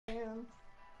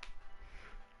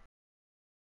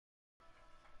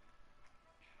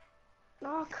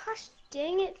Oh gosh,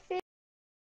 dang it, fish.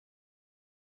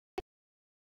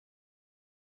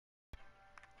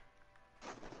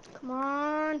 Come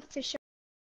on, fish.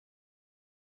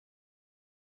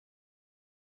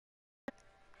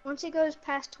 Once it goes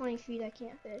past 20 feet, I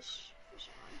can't fish.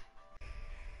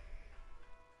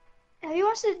 Have you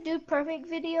watched the Dude Perfect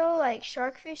video, like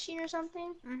shark fishing or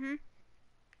something? Mm-hmm.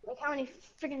 Like how many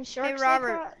freaking Hey sharks they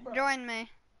Robert, caught? Bro. join me.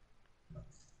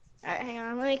 Alright, hang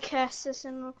on. Let me cast this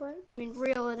in real quick. I mean,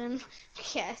 reel it in.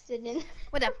 Cast it in.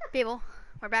 What up, people?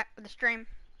 We're back with the stream.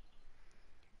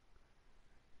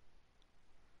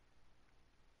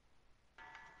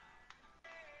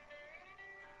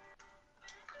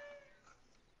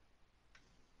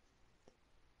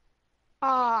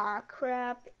 Aw,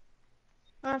 crap.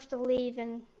 I have to leave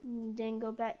and then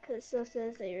go back because it still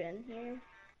says that you're in here.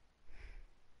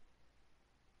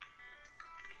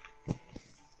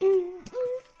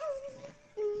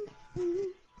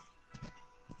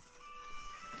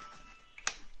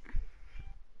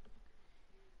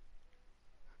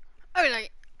 Okay,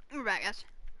 we're back, guys.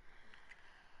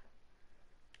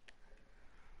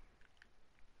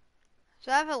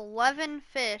 So I have 11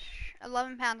 fish,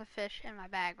 11 pounds of fish in my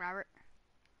bag, Robert.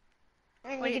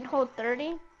 And What you do can hold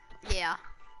 30? Yeah.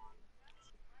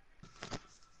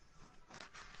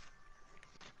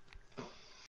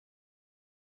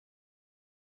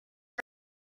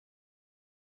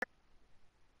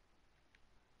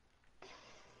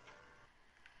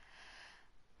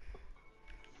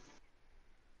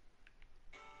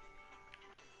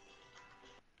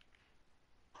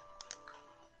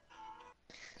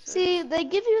 So See, they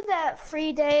give you that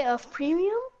free day of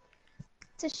premium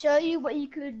to show you what you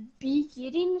could be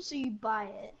getting, so you buy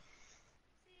it.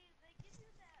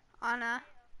 Anna,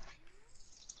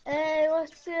 Hey,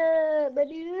 what's up, my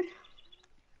dude?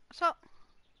 what's up?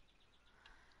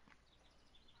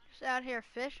 Just out here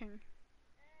fishing.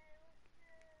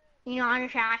 You know, I'm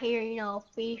just out here, you know,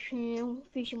 fishing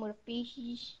with the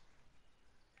fishies.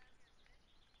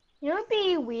 You know what'd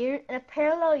be weird? In a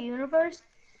parallel universe,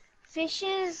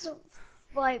 fishes,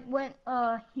 like, went,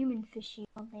 human fishing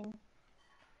or something.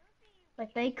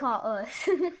 Like, they caught us.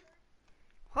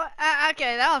 What?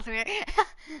 Okay, that was weird.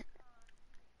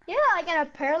 Yeah, like in a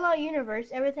parallel universe,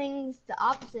 everything's the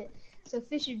opposite. So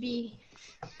fish would be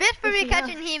Fish for me fishing us.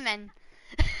 catching human.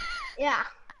 Yeah.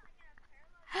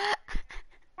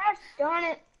 Gosh darn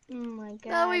it. Oh my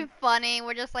That'll god. be funny.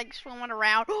 We're just like swimming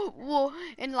around, whoa,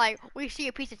 and like we see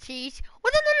a piece of cheese.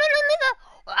 What the?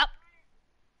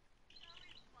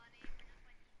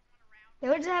 They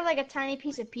would just have like a tiny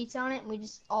piece of pizza on it and we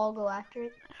just all go after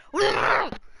it.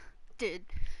 Dude,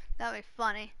 that'd be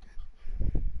funny.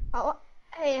 Oh,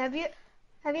 hey, have you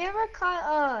ever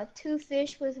caught two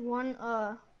fish with one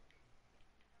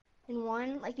in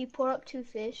one? Like you pour up two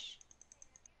fish?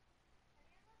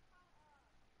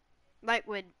 Like,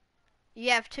 would you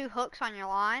have 2 hooks on your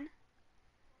line?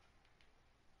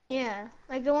 Yeah,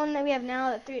 like the one that we have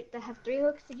now that have three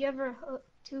hooks. Did you ever hook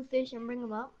two fish and bring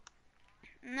them up?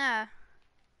 No.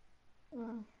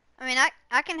 Oh. I mean,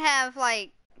 I can have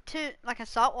like 2, like a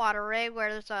saltwater rig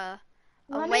where there's a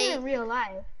Well, I mean weight. in real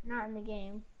life, not in the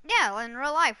game. Yeah, in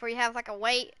real life where you have like a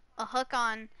weight, a hook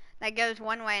on that goes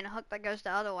one way and a hook that goes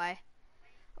the other way.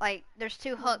 Like there's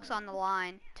 2 hooks on the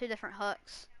line, 2 different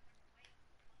hooks.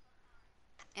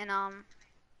 And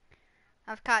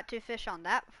I've caught 2 fish on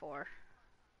that before.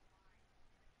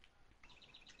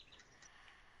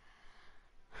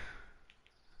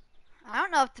 I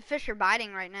don't know if the fish are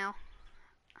biting right now.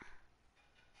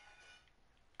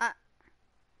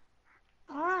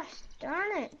 Gosh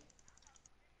darn it!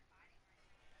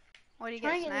 What do you get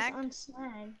Trying to get this snagged?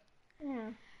 unsnagged. Yeah.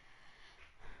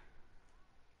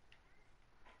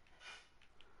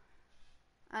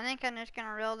 I think I'm just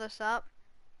gonna reel this up.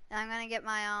 And I'm gonna get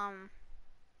my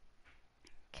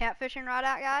catfishing rod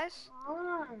out, guys.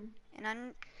 And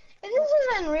I'm If this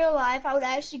was in real life, I would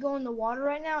actually go in the water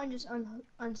right now and just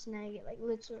unsnag it, like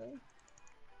literally.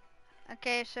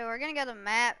 okay. So we're gonna go to the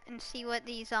map and see what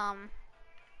these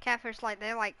catfish like.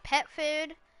 They're like pet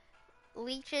food,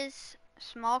 leeches,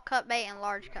 small cut bait, and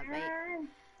large cut bait.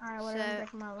 Alright, So whatever, I'm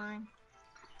breaking my line.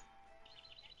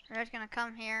 we're just gonna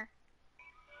come here.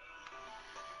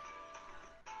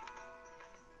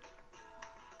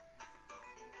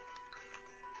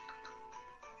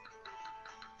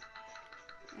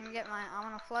 And get my, I'm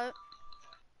gonna float.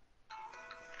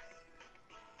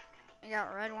 We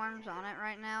got red worms on it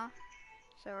right now.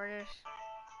 So we're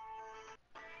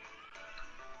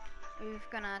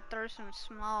gonna throw some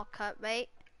small cut bait.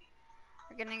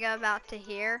 We're gonna go about to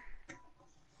here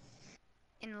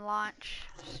and launch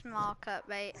small cut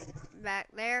bait back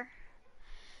there.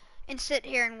 and sit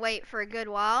here and wait for a good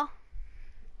while.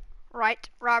 Right,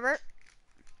 Robert?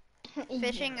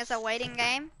 Fishing is a waiting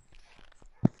game.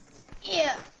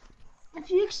 Yeah. If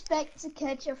you expect to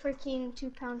catch a freaking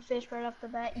 2-pound fish right off the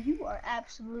bat, you are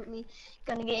absolutely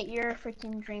gonna get your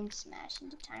freaking dream smashed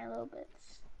into tiny little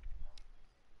bits.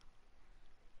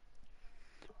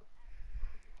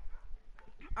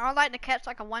 I would like to catch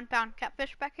like a 1-pound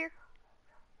catfish back here.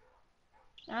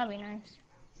 That'd be nice.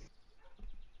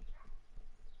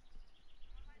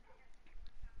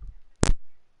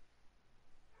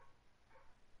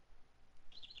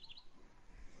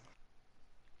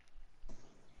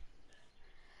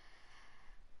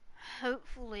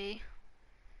 Hopefully.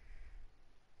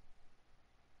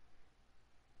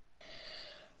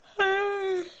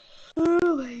 Oh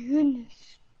my goodness.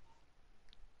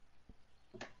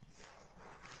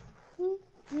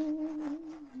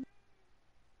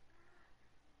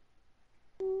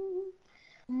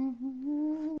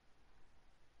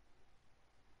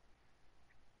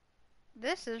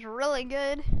 This is really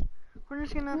good. We're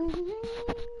just gonna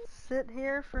sit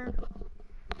here for...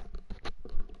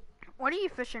 What are you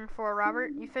fishing for,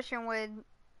 Robert? You fishing with...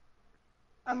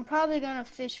 I'm probably gonna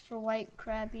fish for white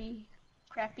crappie.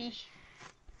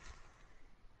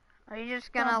 Are you just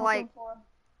What I'm gonna hoping like... for.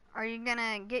 Are you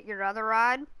gonna get your other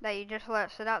rod that you just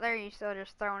let sit out there? Or you still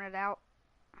just throwing it out?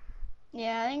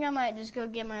 Yeah, I think I might just go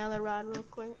get my other rod real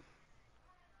quick.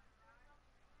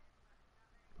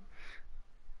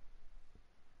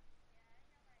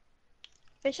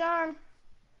 Fish on.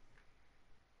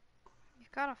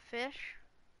 You've got a fish?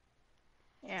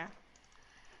 Yeah.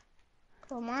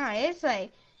 Come on, it's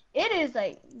like, it is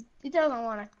like, it doesn't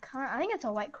want to come. I think it's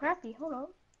a white crappie. Hold on.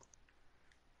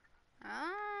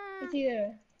 It's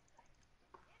either.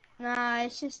 Nah,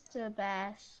 it's just a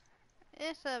bass.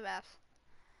 It's a bass.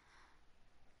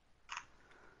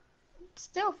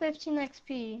 Still 15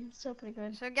 XP. It's still pretty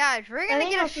good. So guys, we're I gonna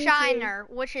think get a I'll finish it. shiner,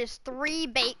 which is 3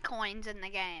 bait coins in the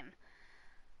game.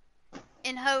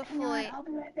 And hopefully, I'll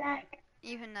be right back.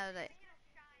 even though that...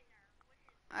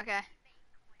 Okay.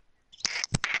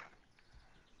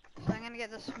 So I'm gonna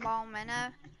get the small minnow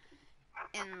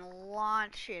and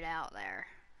launch it out there.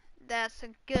 That's a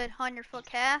good 100-foot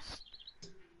cast.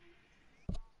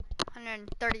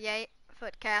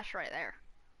 138-foot cast right there.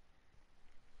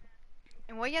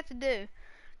 And what you have to do,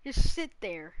 just sit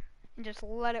there and just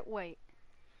let it wait.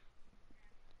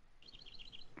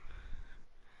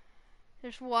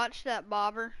 Just watch that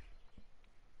bobber.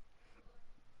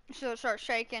 So it starts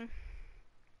shaking.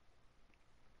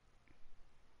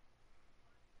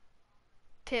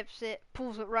 Tips it,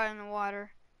 pulls it right in the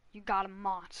water. You got a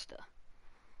monster.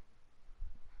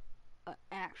 An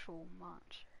actual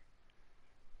monster.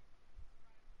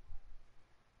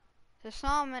 The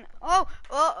salmon. Oh!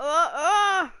 Oh! Oh!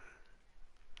 Oh!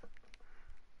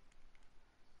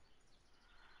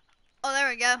 Oh, there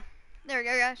we go. There we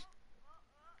go, guys.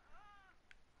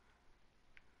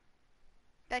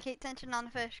 Gotta keep tension on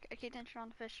the fish. Gotta keep tension on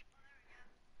the fish.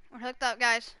 We're hooked up,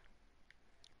 guys.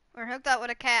 We're hooked up with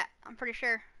a cat. I'm pretty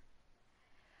sure.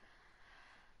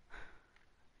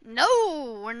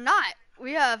 No, we're not.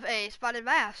 We have a spotted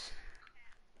bass.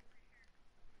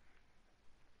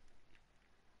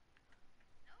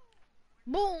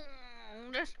 Boom!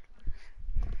 Just...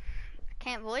 I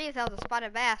can't believe that was a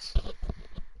spotted bass.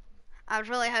 I was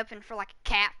really hoping for like a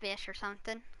catfish or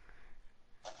something.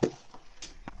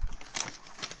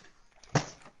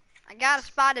 I got a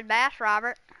spotted bass,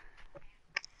 Robert.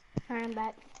 I'm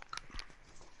back.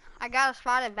 I got a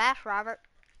spotted bass, Robert.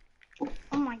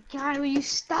 Oh my god, will you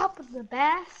stop with the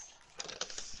bass?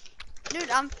 Dude,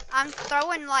 I'm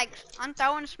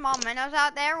throwing small minnows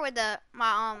out there with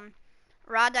my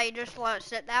rod that you just let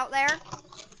sit out there.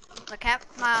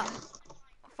 My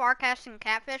far casting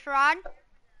catfish rod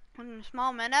with some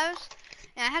small minnows.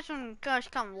 And I had some guys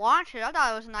come launch it. I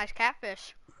thought it was a nice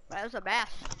catfish, but it was a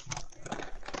bass.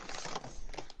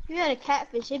 If you had a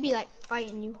catfish, it'd be like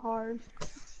fighting you hard.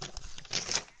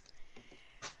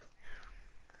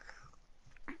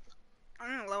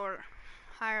 I'm gonna lower it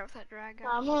higher with that drag. Goes.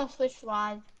 I'm gonna switch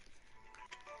rods.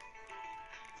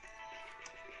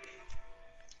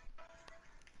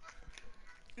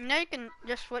 You know you can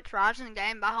just switch rods in the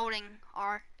game by holding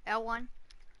L1.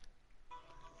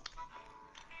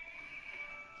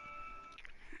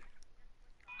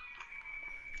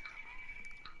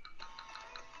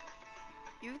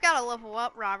 You've got to level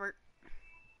up, Robert.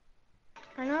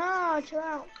 I know, chill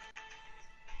out.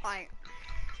 Like,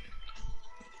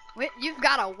 you've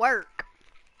got to work.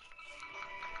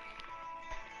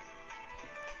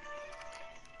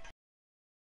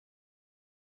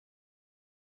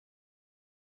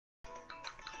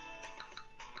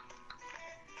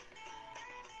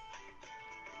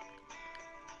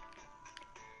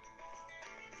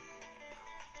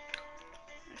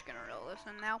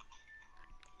 listen now.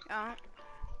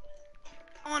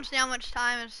 I want to see how much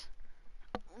time is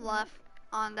left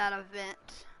on that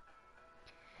event.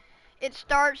 It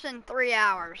starts in 3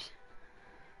 hours.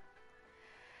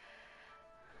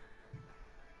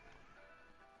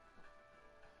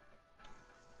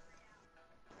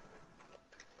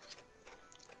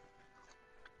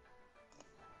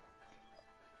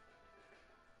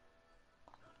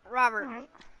 Robert, Alright.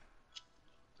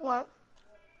 What?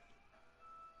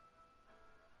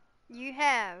 you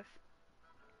have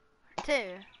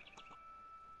to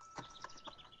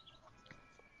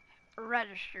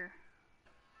register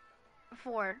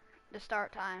before the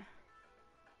start time.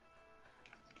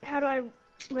 How do I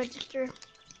register?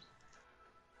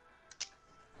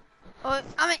 Well,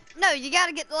 I mean, no, you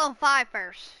gotta get to level 5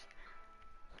 first.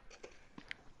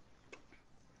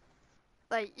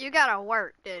 Like, you gotta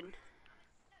work, dude.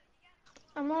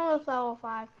 I'm almost level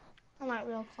 5. I'm not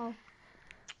real close.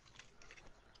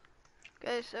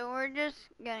 Okay, so we're just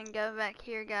gonna go back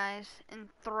here, guys, and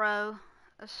throw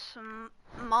a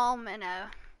small minnow.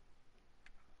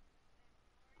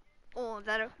 Oh, is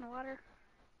that open water?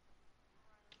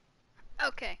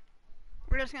 Okay,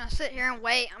 we're just gonna sit here and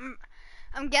wait.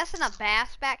 I'm guessing a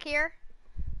bass back here.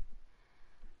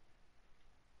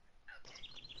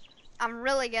 I'm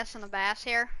really guessing a bass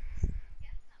here.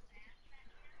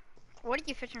 What are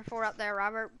you fishing for up there,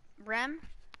 Robert? Brim?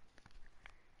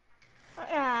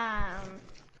 A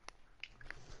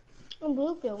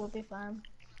bluegill would be fun.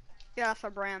 Yeah, that's a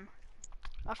brim.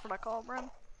 That's what I call a brim.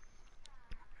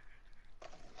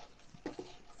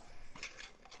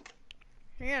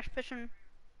 You're just fishing.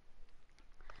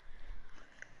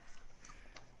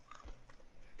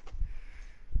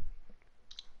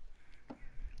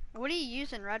 What are you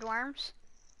using, red worms?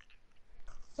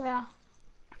 Yeah.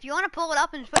 If you want to pull it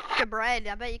up and switch to bread,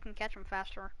 I bet you can catch them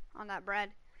faster on that bread.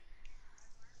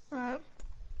 Alright.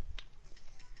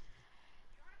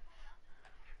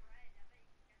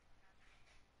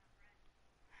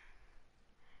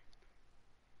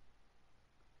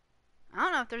 I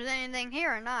don't know if there's anything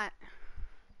here or not.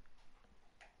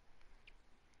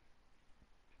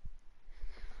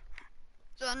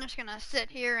 So I'm just gonna sit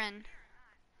here and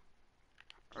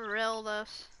reel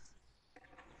this.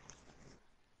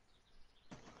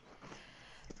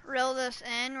 Reel this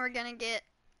in. We're gonna get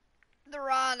the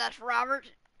rod that's Robert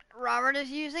is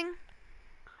using.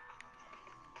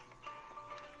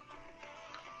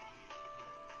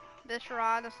 This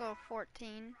rod is level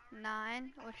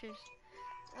 14.9, which is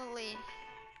really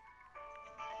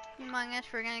humongous.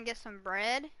 We're gonna get some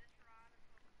bread,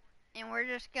 and we're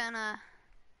just gonna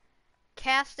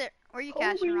cast it. Where are you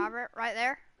casting, Robert? Right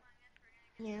there?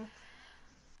 Yeah.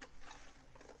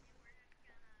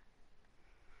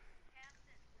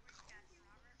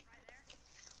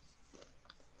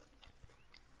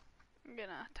 I'm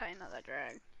gonna tighten up that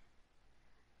drag.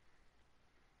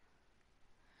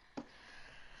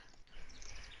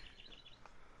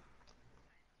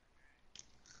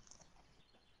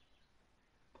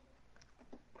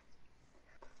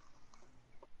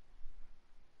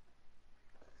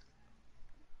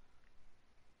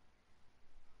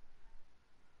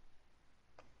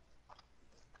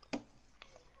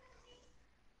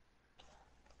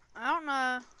 I don't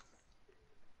know.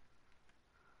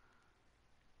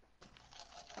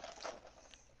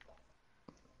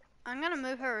 I'm gonna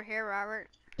move over here, Robert.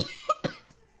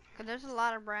 Cause there's a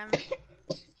lot of brim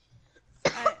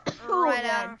right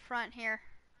out in front here.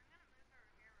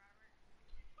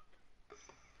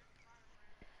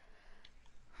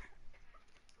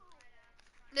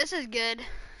 This is good.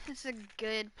 This is a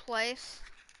good place.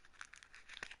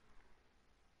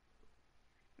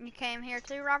 You came here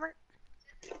too, Robert?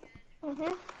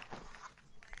 Mhm.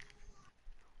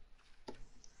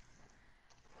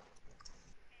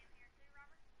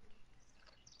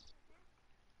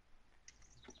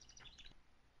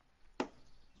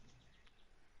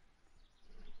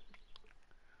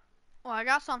 Oh, I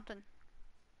got something.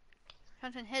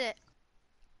 Something hit it.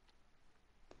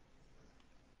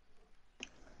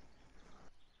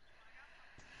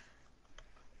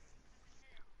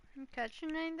 You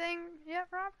catching anything yet,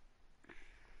 Rob?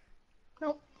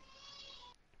 Nope.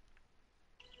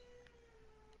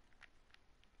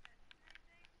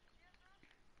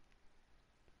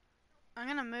 I'm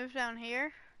gonna move down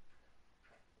here.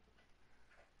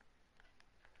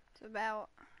 It's about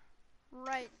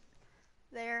right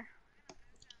there.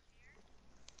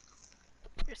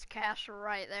 Just cast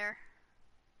right there.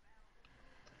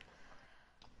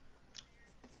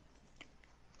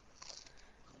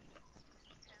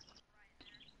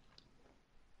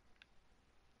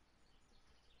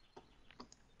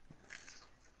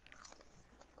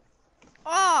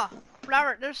 Oh!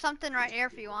 Robert, there's something right here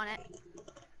if you want it.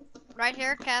 Right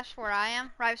here, cast where I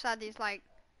am, right beside these like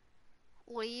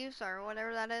leaves or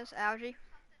whatever that is, algae.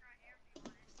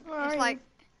 Where are It's you? like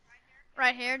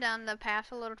right here down the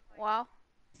path a little while.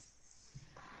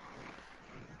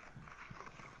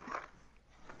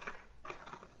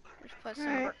 Just put some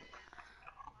Alright.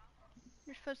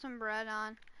 just put some bread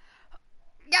on.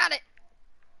 Got it.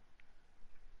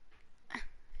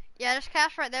 Yeah, just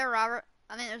cast right there, Robert.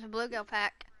 I think there's a bluegill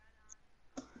pack.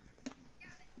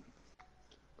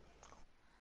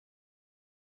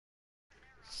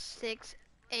 Six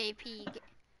AP.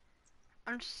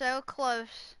 I'm so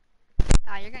close.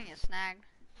 Ah, you're gonna get snagged.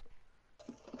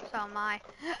 So am I.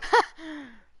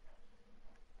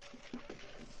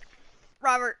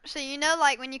 Robert, so you know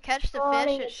like when you catch the Oh, I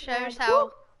fish didn't it get shows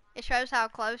snagged. how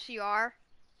close you are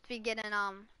to be getting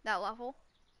that level.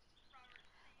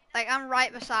 Like I'm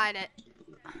right beside it.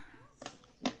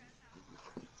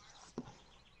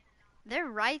 They're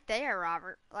right there,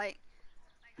 Robert. Like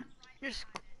just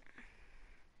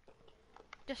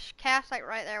just cast like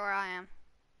right there where I am.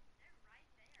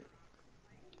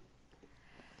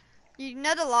 You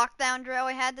know the lockdown drill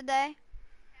we had today?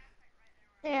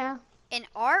 Yeah. In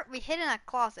art we hid in a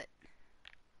closet.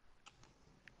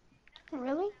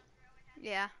 Really?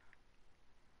 Yeah.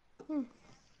 We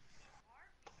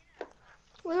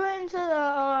went into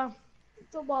the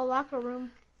football locker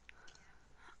room.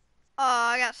 Oh,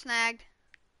 I got snagged.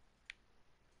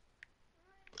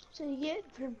 So you get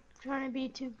for trying to be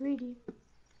too greedy.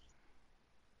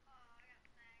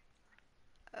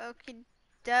 Okie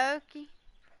dokie.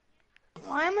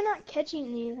 Why am I not catching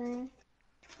anything?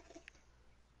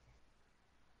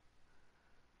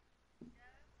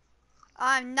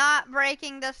 I'm not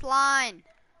breaking this line.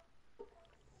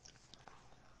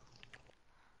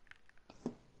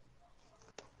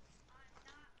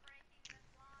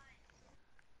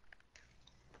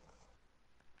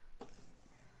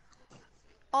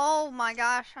 Oh my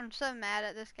gosh, I'm so mad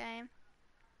at this game.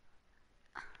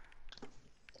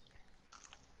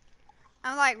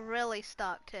 I'm like really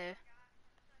stuck too.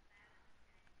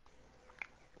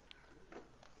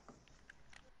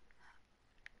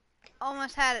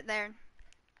 Almost had it there.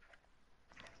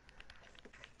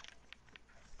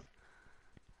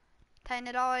 Taking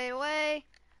it all the way away.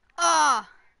 Oh,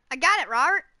 I got it,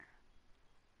 Robert.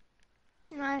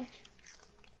 Nice.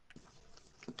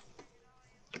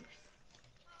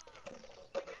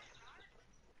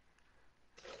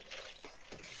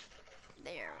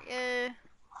 There we go.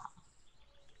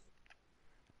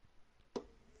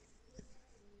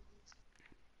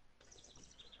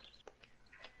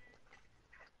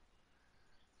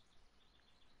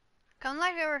 Come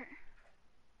like over.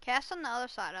 Cast on the other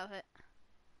side of it.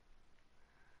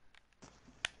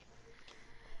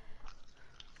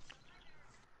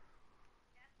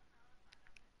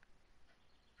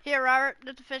 Here, Robert,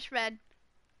 there's a fish bed.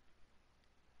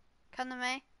 Come to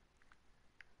me.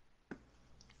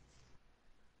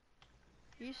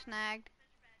 You snagged.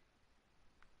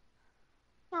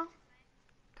 Oh.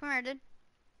 Come here, dude.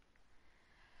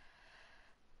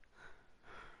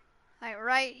 Like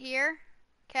right here.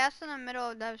 Cast in the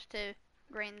middle of those two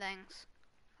green things.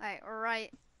 Like right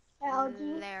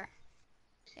Algae. there.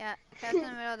 Yeah, cast in the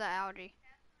middle of the algae.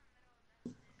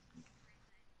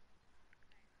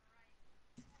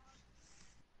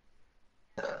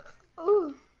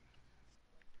 Ooh.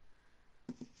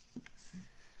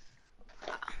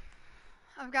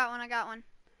 I've got one, I got one.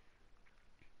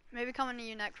 Maybe coming to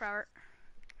you next, Robert.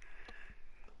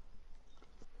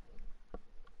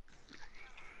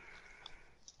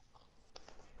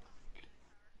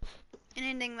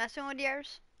 Anything messing with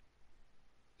yours?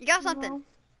 You got something.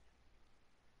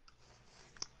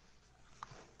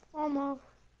 No. Almost.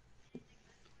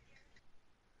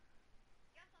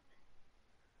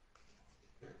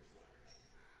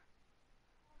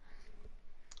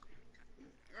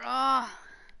 Oh.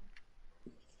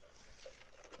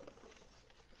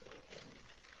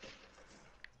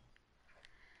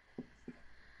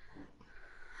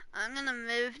 I'm gonna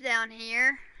move down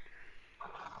here.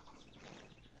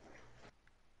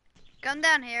 Come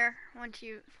down here once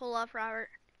you pull up, Robert.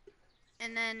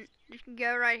 And then just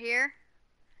go right here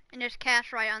and just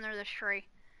cast right under this tree.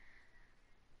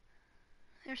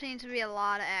 There seems to be a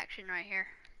lot of action right here.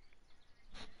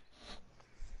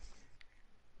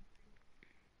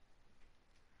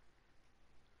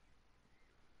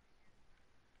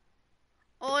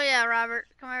 Oh yeah, Robert,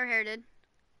 come over here, dude.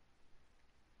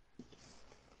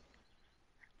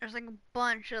 There's like a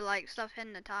bunch of like stuff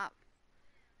hitting the top.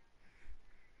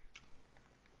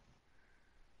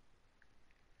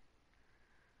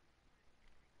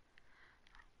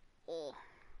 Oh.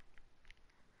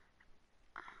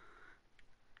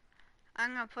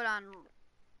 I'm gonna put on.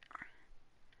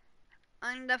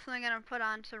 I'm definitely gonna put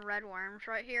on some red worms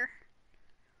right here.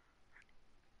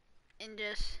 And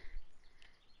just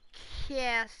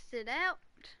cast it out.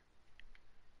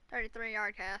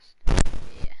 33-yard cast.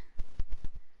 Yeah.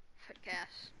 Foot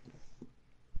cast.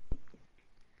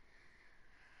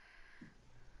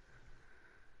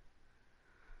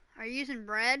 Are you using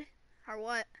bread or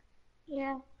what?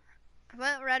 Yeah.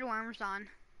 Put red worms on.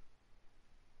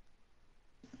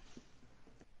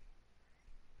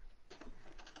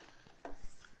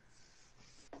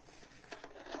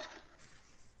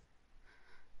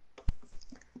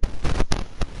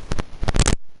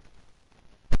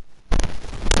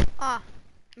 Oh,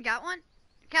 you got one?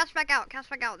 Cast back out. Cast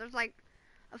back out. There's like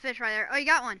a fish right there. Oh, you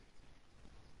got one.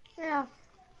 Yeah.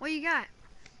 What you got?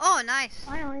 Oh, nice.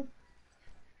 Finally.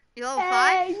 You level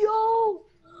 5? Hey, yo!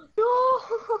 No!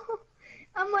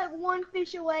 I'm like one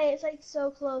fish away. It's like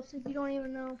so close. If you don't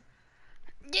even know.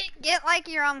 Get like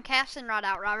your casting rod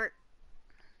out, Robert.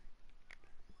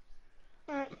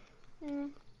 Alright. Yeah.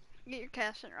 Get your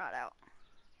casting rod out.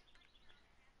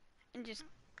 And just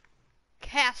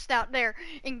cast out there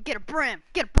and get a brim.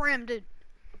 Get a brim, dude.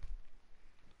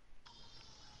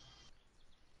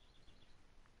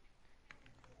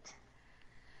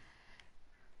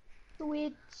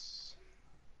 Switch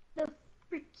the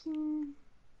freaking.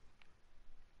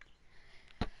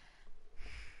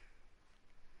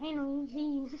 I know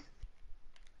he's.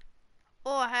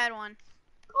 Oh, I had one.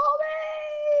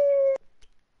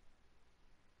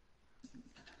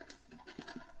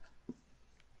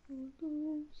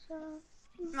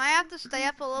 Might have to stay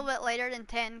up a little bit later than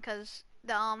 10 because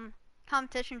the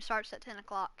competition starts at 10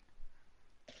 o'clock.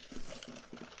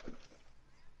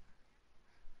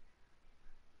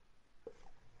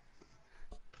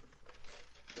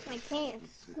 I can't.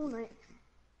 It's school night.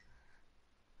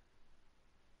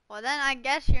 Well, then I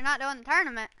guess you're not doing the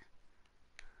tournament.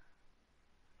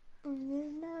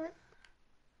 You're not.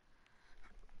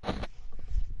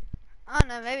 I don't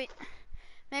know, maybe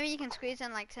you can squeeze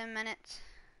in like 10 minutes.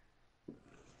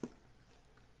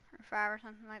 Or 5 or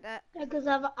something like that. Yeah, because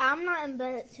I'm not in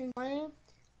bed at 10:20.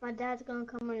 My dad's gonna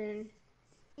come in and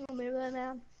you want me to go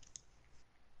now?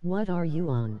 What are you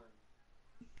on?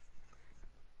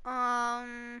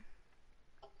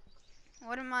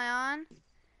 What am I on?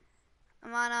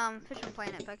 I'm on Fishing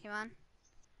Planet Pokemon.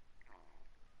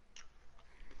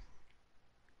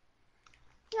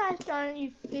 Gosh darn it,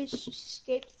 you fish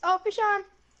escaped. Oh, fish on!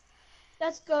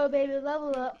 Let's go, baby.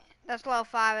 Level up. That's level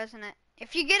 5, isn't it?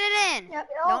 If you get it in, Yep.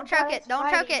 don't choke it. Don't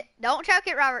choke it. Don't choke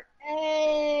it, Robert.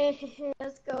 Hey,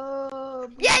 let's go.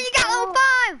 Yeah, you got level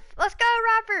 5. Let's go,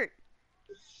 Robert.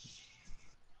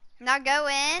 Now go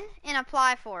in and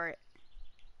apply for it.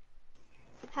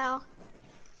 How?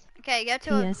 Okay, go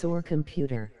to PS or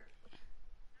computer?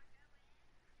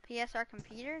 PSR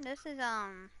computer. This is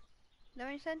Know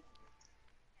what you said?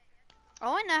 I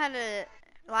only know how to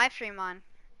live stream on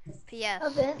PS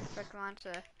Events. Pokemon.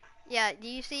 So yeah, do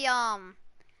you see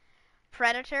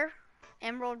Predator,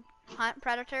 Emerald Hunt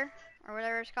Predator, or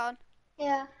whatever it's called?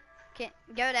 Yeah. Can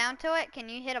go down to it. Can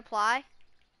you hit apply?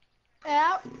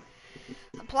 Out.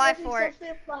 Apply for it.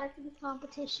 Apply for the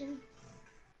competition.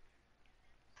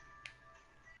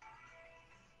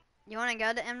 You want to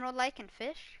go to Emerald Lake and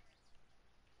fish?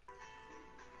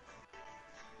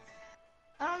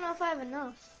 I don't know if I have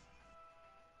enough.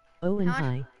 Oh, and How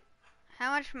much- hi.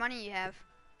 How much money you have?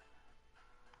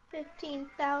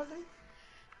 15,000.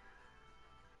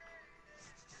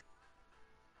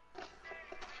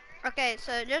 Okay,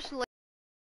 so just look.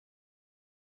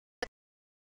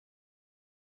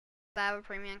 I have a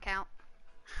premium account.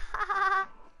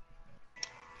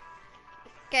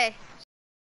 Okay.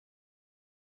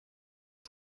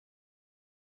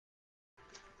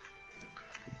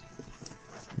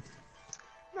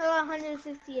 Oh,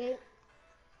 158.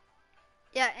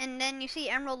 Yeah, and then you see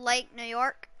Emerald Lake, New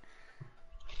York.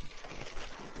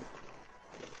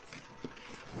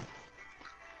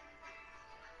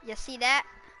 You see that?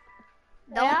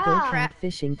 Go Yeah.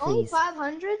 catfishing, Only please.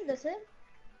 500? That's it?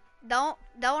 Don't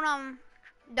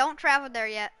travel there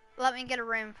yet. Let me get a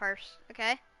room first,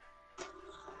 okay?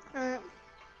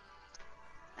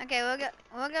 Okay,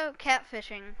 we'll go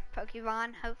catfishing,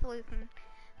 Pokemon. Hopefully we can.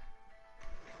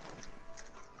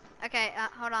 Okay,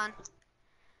 hold on.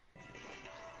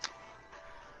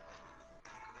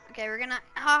 Okay, we're gonna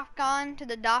hop on to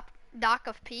the dock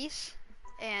of peace,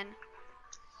 and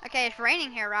okay, it's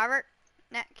raining here, Robert.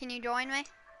 Now, can you join me?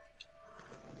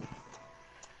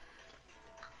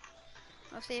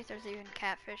 Let's see if there's even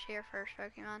catfish here first,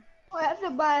 Pokemon. Oh, I have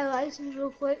to buy a license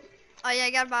real quick. Oh yeah,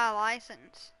 you gotta buy a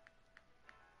license.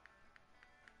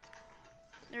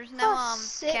 There's no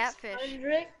Plus catfish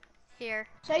 600. here.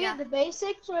 Should I Yeah, get the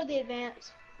basics or the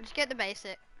advanced? just get the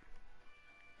basic.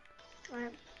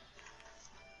 Alright.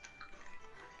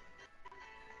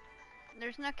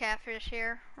 There's no catfish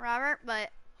here, Robert, but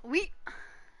I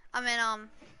mean,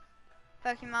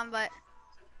 Pokemon, but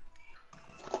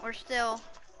we're still,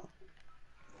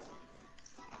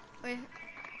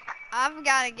 I've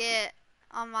got to get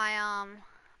on my,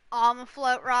 Alma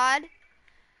float rod.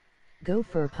 Go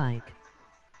for pike.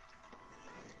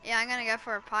 Yeah, I'm gonna go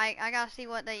for a pike. I gotta see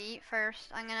what they eat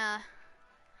first. I'm gonna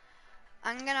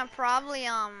probably,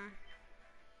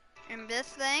 in this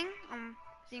thing, as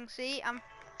you can see, I'm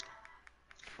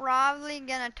probably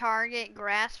gonna target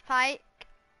grass pike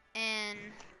and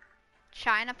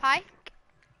China pike.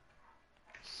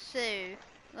 So,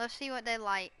 let's see what they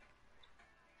like.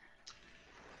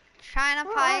 China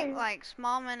pike like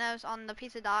small minnows on the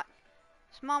piece of dock.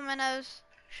 Small minnows,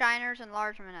 shiners, and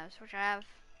large minnows, which I have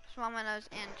small minnows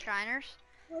and shiners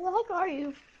Where the heck are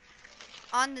you?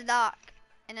 on the dock.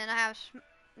 And then I have,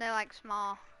 they like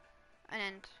small, and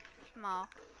then small.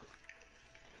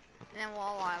 And then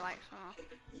walleye like small.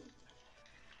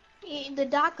 The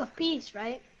dock of peace,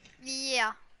 right?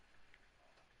 Yeah.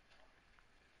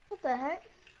 What the heck?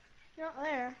 You're not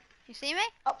there. You see me?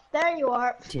 Oh, there you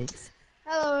are. Jigs.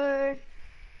 Hello.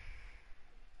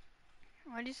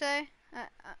 What'd you say?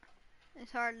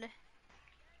 It's hard to...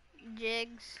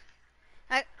 Jigs.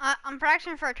 I'm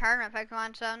practicing for a tournament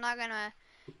Pokemon, so I'm not gonna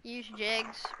use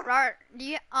jigs. Robert, do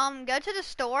you go to the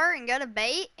store and go to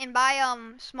bait and buy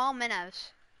small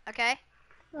minnows, okay?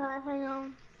 Alright, hang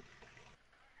on.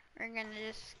 We're gonna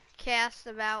just cast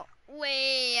about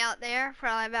way out there,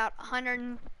 probably about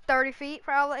 130 feet,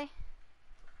 probably.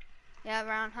 Yeah,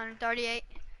 around 128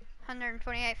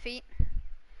 feet.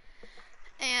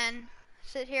 And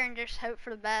sit here and just hope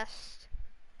for the best.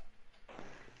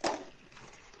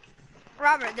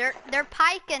 Robert, they're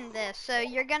piking this, so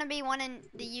you're gonna be wanting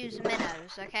to use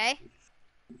minnows, okay?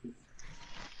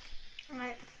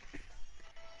 Alright.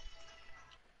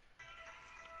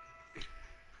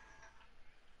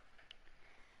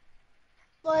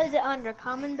 What is it under?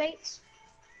 Common baits?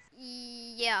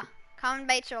 Yeah, common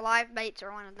baits or live baits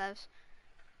are one of those.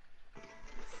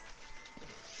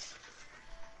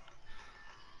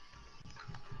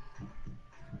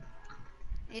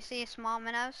 You see small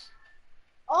minnows?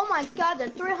 Oh my god, they're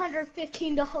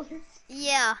 $315.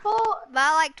 Yeah, Oh,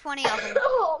 buy like 20 of them.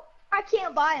 oh, I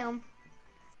can't buy them.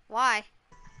 Why?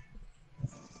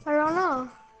 I don't know.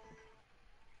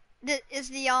 Is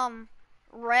the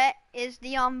red, is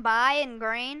the buy in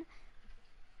green?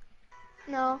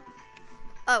 No.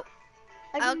 Oh.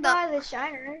 I can buy the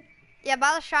shiner. Yeah,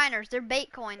 buy the shiners. They're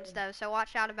bait coins though, so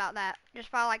watch out about that. Just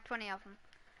buy like 20 of them.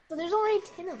 But there's only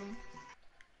 10 of them.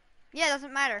 Yeah, it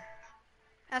doesn't matter.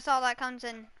 That's all that comes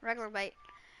in regular bait.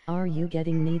 Are you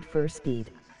getting Need for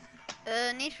Speed?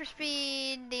 Need for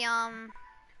Speed, the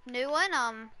new one.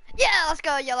 Yeah, let's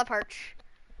go yellow perch.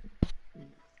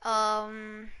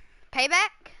 Payback.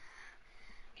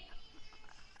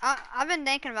 I've been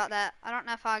thinking about that. I don't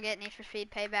know if I'll get Need for Speed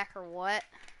Payback or what.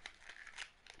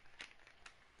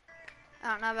 I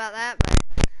don't know about that,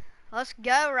 but let's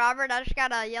go, Robert. I just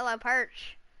got a yellow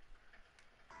perch.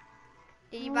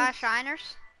 Did you buy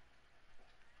shiners?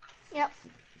 Yep.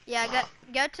 Yeah,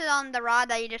 go to the rod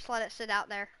that you just let it sit out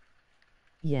there.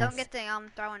 Yes. Don't get the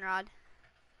throwing rod.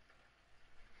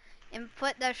 And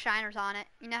put those shiners on it.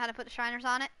 You know how to put the shiners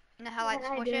on it? You know how like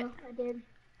squish it? I did.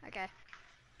 Okay.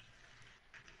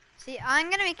 See, I'm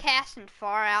gonna be casting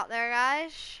far out there,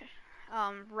 guys.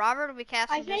 Robert will be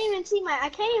casting. I can't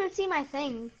even see my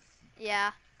thing.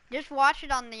 Yeah. Just watch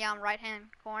it on the right hand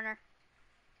corner.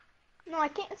 No, I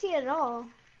can't see it at all.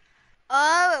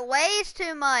 Oh, it weighs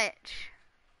too much.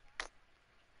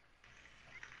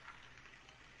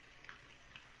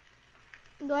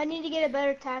 Do I need to get a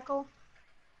better tackle?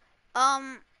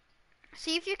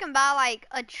 See if you can buy like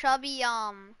a chubby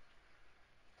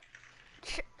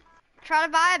try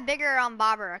to buy a bigger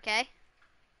bobber, okay?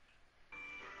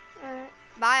 Alright.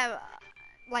 Buy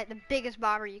like the biggest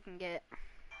bobber you can get.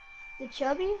 The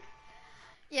chubby?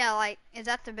 Yeah, like is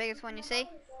that the biggest one you see?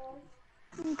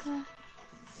 Okay.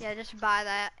 Yeah, just buy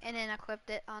that and then equip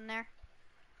it on there.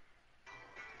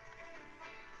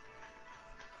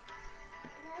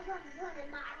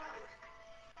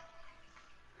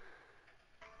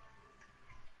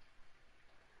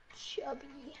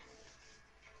 Chubby.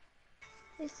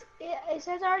 It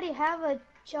says I already have a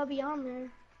chubby on there.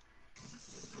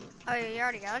 Oh, you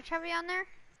already got a chubby on there?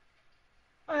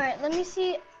 Alright, let me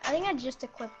see. I think I just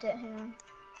equipped it. Hang on.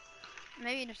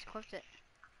 Maybe you just equipped it.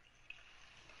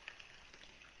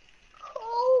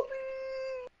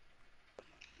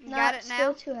 You No, got it it's now?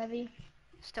 still too heavy.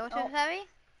 Still too Oh. heavy?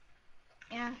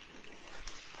 Yeah.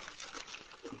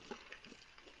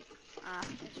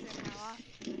 It's been a while.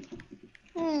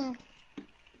 Hmm.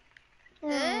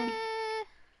 Hmm. Uh,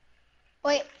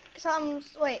 Wait,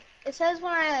 wait. It says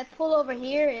when I pull over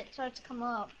here, it starts to come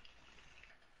up.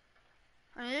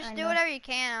 I mean, just I do know. whatever you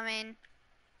can. I mean,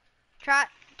 try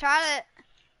to,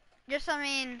 just, I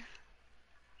mean,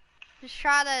 just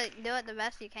try to do it the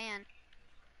best you can.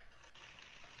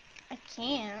 I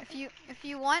can't. If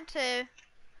you want to,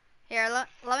 here,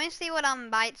 let me see what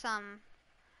bite some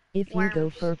If you worms. go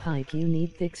for pike, you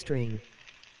need thick string.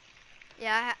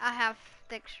 Yeah, I have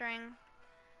thick string.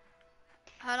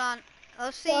 Hold on.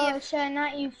 Let's see So if should I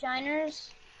not use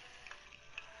shiners?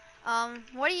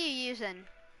 what are you using?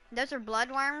 Those are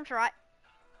bloodworms, right?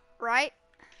 Right?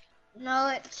 No,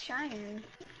 it's shiners.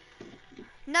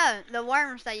 No, the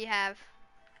worms that you have.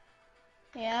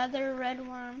 Yeah, they're red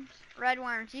worms. Red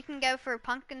worms. You can go for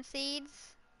pumpkin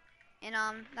seeds, and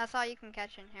that's all you can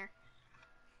catch in here.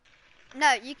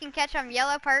 No, you can catch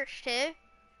yellow perch too,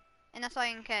 and that's all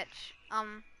you can catch.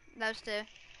 Those two.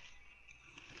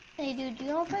 Hey, dude, do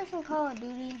you want to play some Call of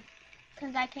Duty?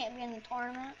 Because I can't be in the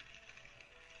tournament.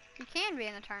 You can be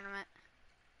in the tournament.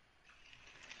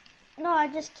 No, I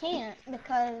just can't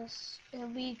because it'll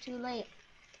be too late.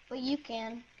 But you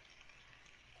can.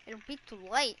 It'll be too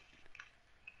late.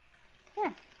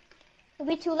 Yeah. It'll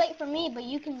be too late for me, but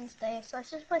you can stay. So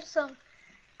let's just play some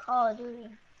Call of Duty.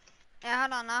 Yeah,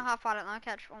 hold on. I'll hop on it and I'll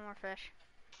catch one more fish.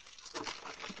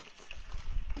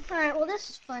 Alright, well this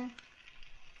is fun.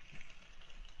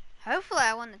 Hopefully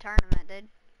I won the tournament, dude.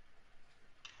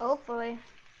 Hopefully.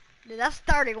 Dude, that's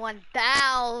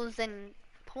 31,000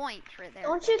 points right there.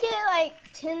 Don't you get like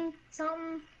 10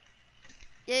 something?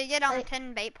 Yeah, you get like,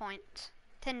 10 bait points.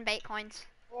 10 bait coins.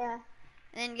 Yeah.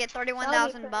 And then you get That'll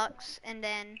 31,000 be bucks, and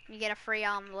then you get a free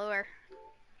lure.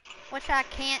 Which I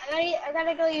can't. I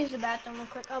gotta go use the bathroom real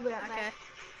quick. I'll be right Okay.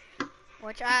 back.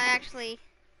 Which I actually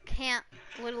can't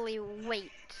literally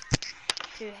wait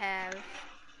to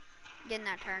get in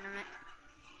that tournament.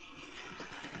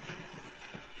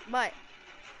 But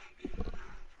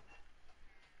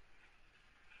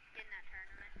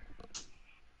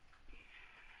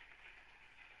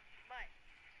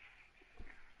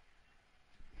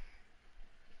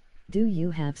Do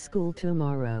you have school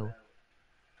tomorrow?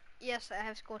 yes, I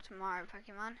have school tomorrow,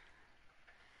 Pokemon.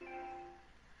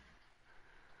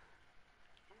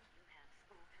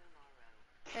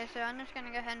 Okay, so I'm just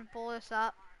gonna go ahead and pull this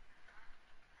up.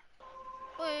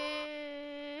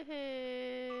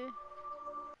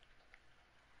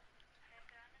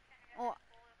 Well,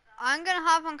 I'm gonna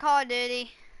hop on Call of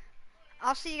Duty.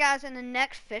 I'll see you guys in the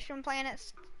next Fishing Planet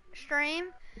stream.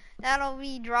 That'll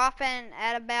be dropping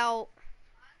at about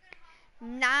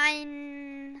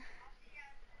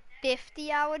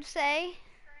 9:50, I would say.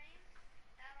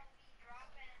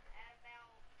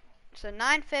 So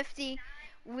 9:50,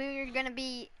 we're gonna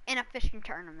be in a fishing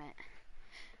tournament.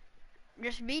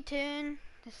 Just be tuned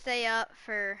to stay up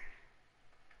for,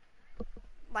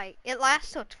 like, it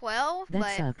lasts till 12, That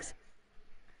but sucks.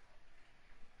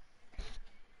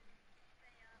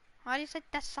 why do you say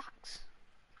that sucks?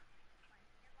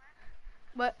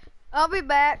 But I'll be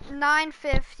back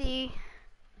 9:50.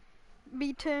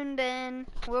 Be tuned in.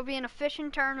 We'll be in a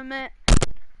fishing tournament.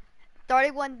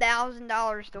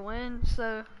 $31,000 to win.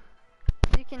 So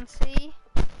you can see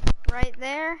right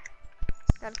there.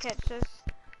 Gotta catch this.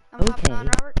 I'm hopping on,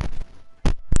 Okay. Robert.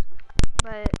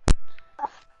 But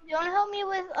Do you want to help me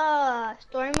with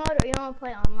story mode, or you want to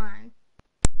play online?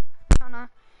 I don't know.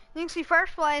 You can see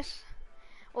first place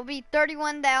will be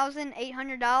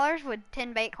 $31,800 with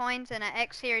 10 bait coins and an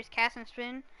X Series cast and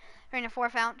spoon. During a 4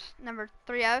 ounce number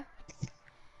 30.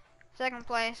 Second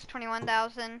place,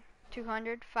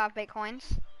 21,200, 5 bait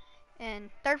coins. And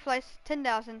third place,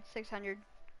 10,600,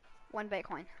 1 bait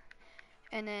coin.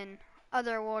 And then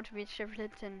other awards will be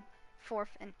distributed in 4th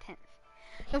and 10th.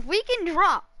 If we can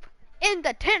drop in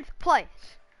the 10th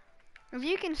place, as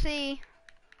you can see,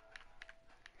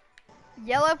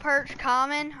 yellow perch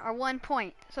common are 1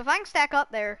 point. So if I can stack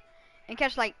up there and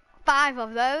catch like 5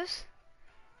 of those,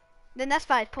 then that's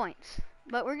 5 points.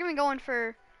 But we're gonna be going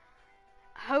for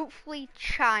hopefully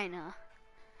China.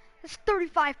 It's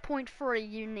 35 points for a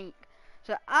unique.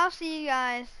 So I'll see you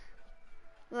guys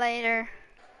later.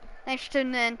 Thanks for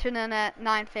tuning in at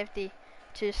 9:50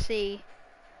 to see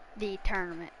the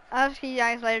tournament. I'll see you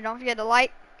guys later. Don't forget to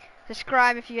like,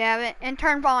 subscribe if you haven't, and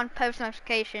turn on post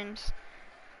notifications.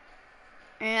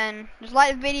 And just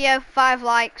like the video, 5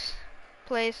 likes,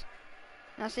 please.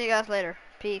 And I'll see you guys later.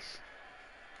 Peace.